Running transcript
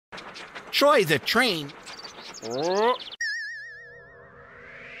Troy the train.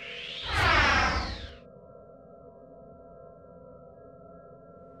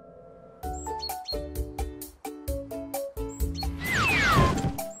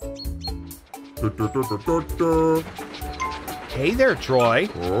 Hey there, Troy.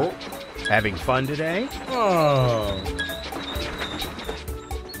 Having fun today?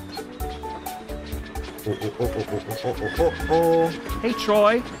 Hey,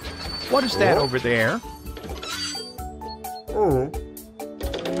 Troy. What is that over there?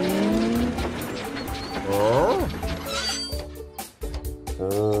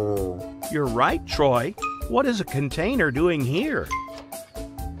 You're right, Troy. What is a container doing here?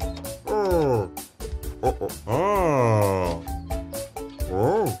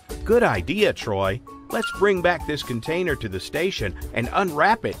 Good idea, Troy. Let's bring back this container to the station and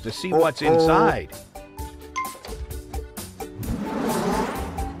unwrap it to see what's inside.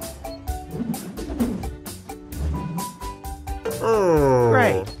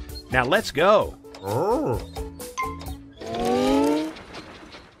 Great. Now let's go.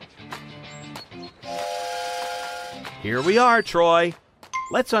 Here we are, Troy.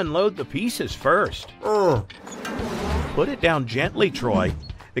 Let's unload the pieces first. Put it down gently, Troy.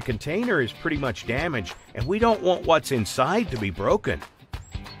 The container is pretty much damaged, and we don't want what's inside to be broken.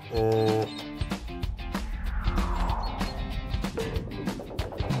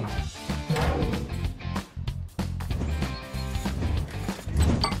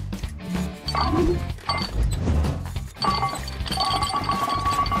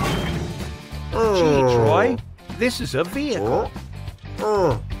 Gee, Troy, this is a vehicle.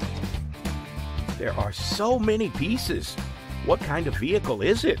 There are so many pieces. What kind of vehicle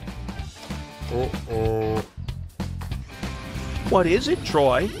is it? What is it,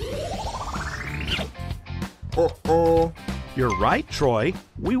 Troy? You're right, Troy.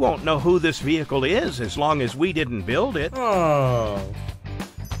 We won't know who this vehicle is as long as we didn't build it.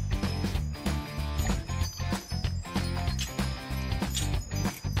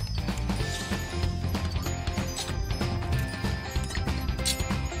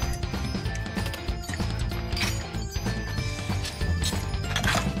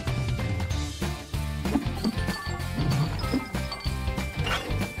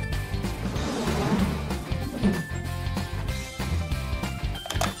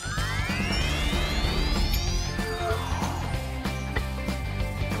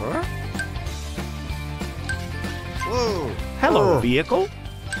 Hello, vehicle.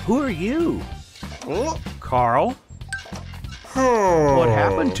 Who are you? Carl? What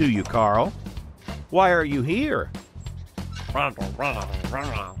happened to you, Carl? Why are you here?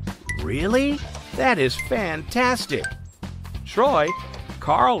 Really? That is fantastic. Troy,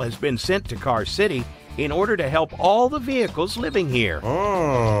 Carl has been sent to Car City in order to help all the vehicles living here.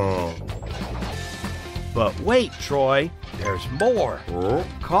 But wait, Troy, there's more.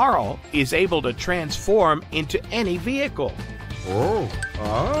 Carl is able to transform into any vehicle.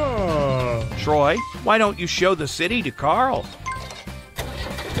 Troy, why don't you show the city to Carl?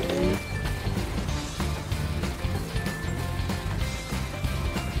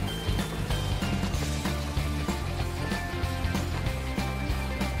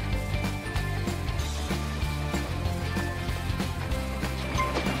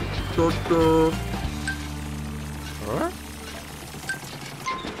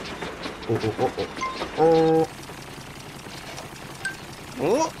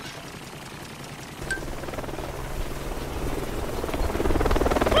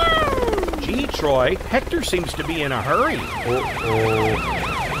 Gee, Troy, Hector seems to be in a hurry.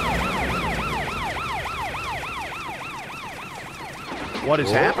 What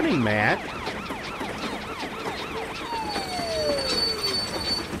is happening, Matt?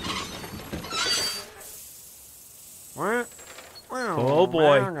 Oh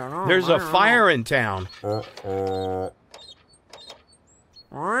boy, there's a fire in town.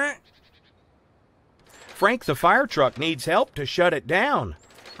 Frank the fire truck needs help to shut it down.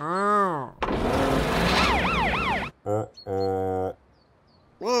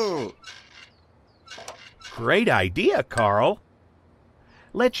 Great idea, Carl.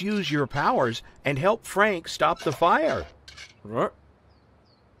 Let's use your powers and help Frank stop the fire.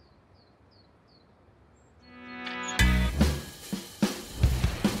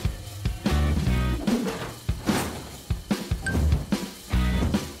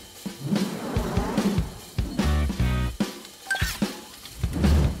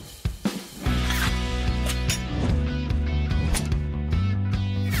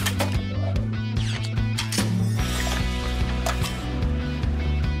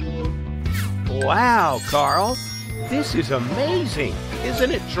 Wow, Carl, this is amazing.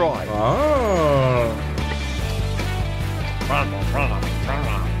 isn't it, Troy? Oh.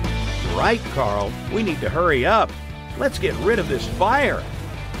 Right, Carl. We need to hurry up. Let's get rid of this fire.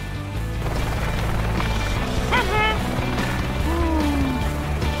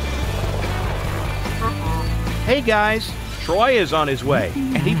 Hey guys, Troy is on his way,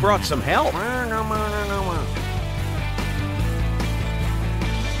 and he brought some help.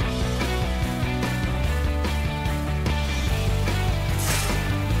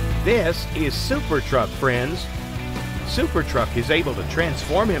 This is Super Truck, friends. Super Truck is able to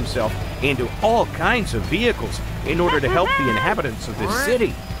transform himself into all kinds of vehicles in order to help the inhabitants of this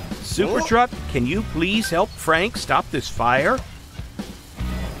city. Super Truck, can you please help Frank stop this fire?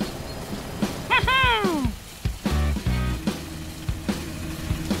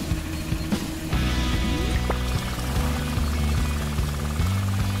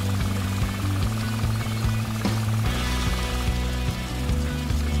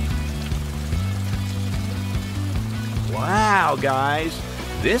 Wow, guys,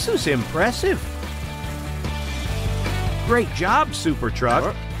 this is impressive. Great job, Super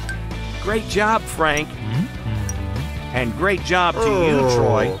Truck. Great job, Frank. And great job to you,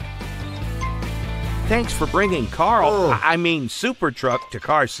 Troy. Thanks for bringing Super Truck to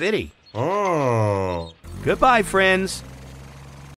Car City. Goodbye, friends.